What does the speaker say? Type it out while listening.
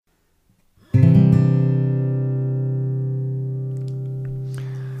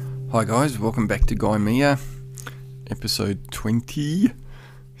Hi guys, welcome back to Guy Mia, episode 20.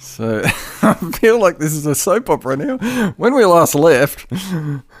 So, I feel like this is a soap opera now. When we last left,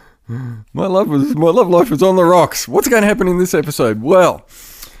 my love life was on the rocks. What's going to happen in this episode? Well,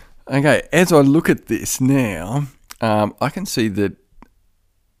 okay, as I look at this now, I can see that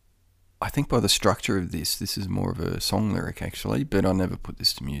I think by the structure of this is more of a song lyric actually, but I never put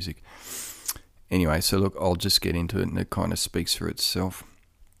this to music. Anyway, so look, I'll just get into it and it kind of speaks for itself.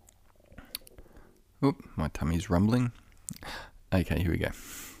 Oop, my tummy's rumbling. Okay, here we go.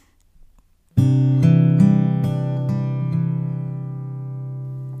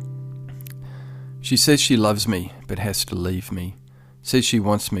 She says she loves me, but has to leave me. Says she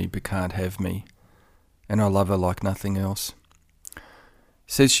wants me, but can't have me. And I love her like nothing else.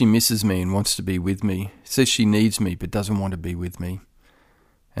 Says she misses me and wants to be with me. Says she needs me, but doesn't want to be with me.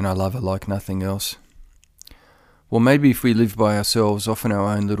 And I love her like nothing else. Well, maybe if we lived by ourselves, off in our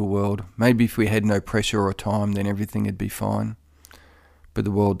own little world, maybe if we had no pressure or time, then everything would be fine. But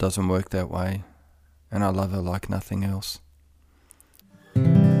the world doesn't work that way, and I love her like nothing else.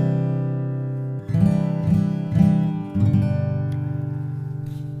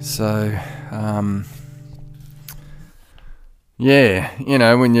 So, yeah, you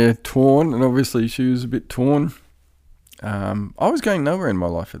know, when you're torn, and obviously she was a bit torn. I was going nowhere in my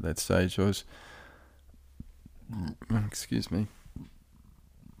life at that stage. I was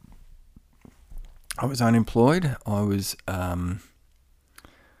unemployed. I was,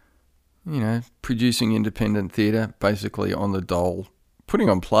 producing independent theatre, basically on the dole, putting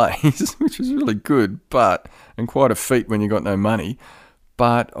on plays, which was really good, and quite a feat when you got no money.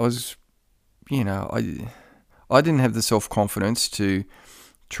 But I was, I didn't have the self-confidence to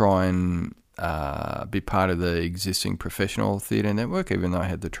try and be part of the existing professional theatre network, even though I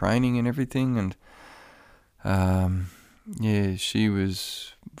had the training and everything. And she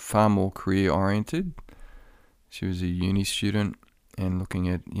was far more career-oriented. She was a uni student and looking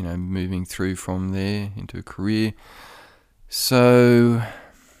at, moving through from there into a career. So,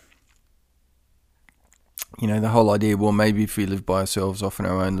 the whole idea, well, maybe if we live by ourselves off in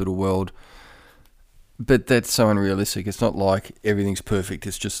our own little world, but that's so unrealistic. It's not like everything's perfect.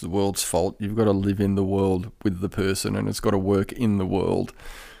 It's just the world's fault. You've got to live in the world with the person and it's got to work in the world.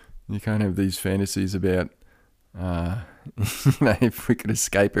 You can't have these fantasies about, if we could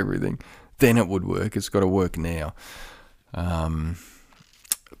escape everything, then it would work. It's got to work now.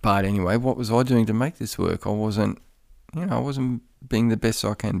 But anyway, what was I doing to make this work? I wasn't being the best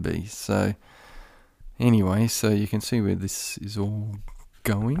I can be. So anyway, so you can see where this is all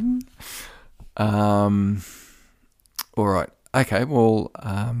going. All right. Okay. Well,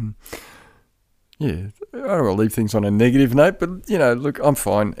 I don't want to leave things on a negative note, but look, I'm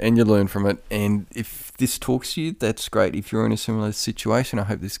fine, and you learn from it. And if this talks to you, that's great. If you're in a similar situation, I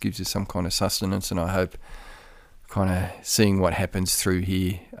hope this gives you some kind of sustenance, and I hope kind of seeing what happens through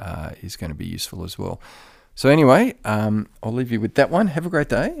here is going to be useful as well. So anyway, I'll leave you with that one. Have a great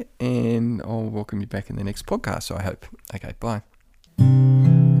day, and I'll welcome you back in the next podcast, I hope. Okay, bye.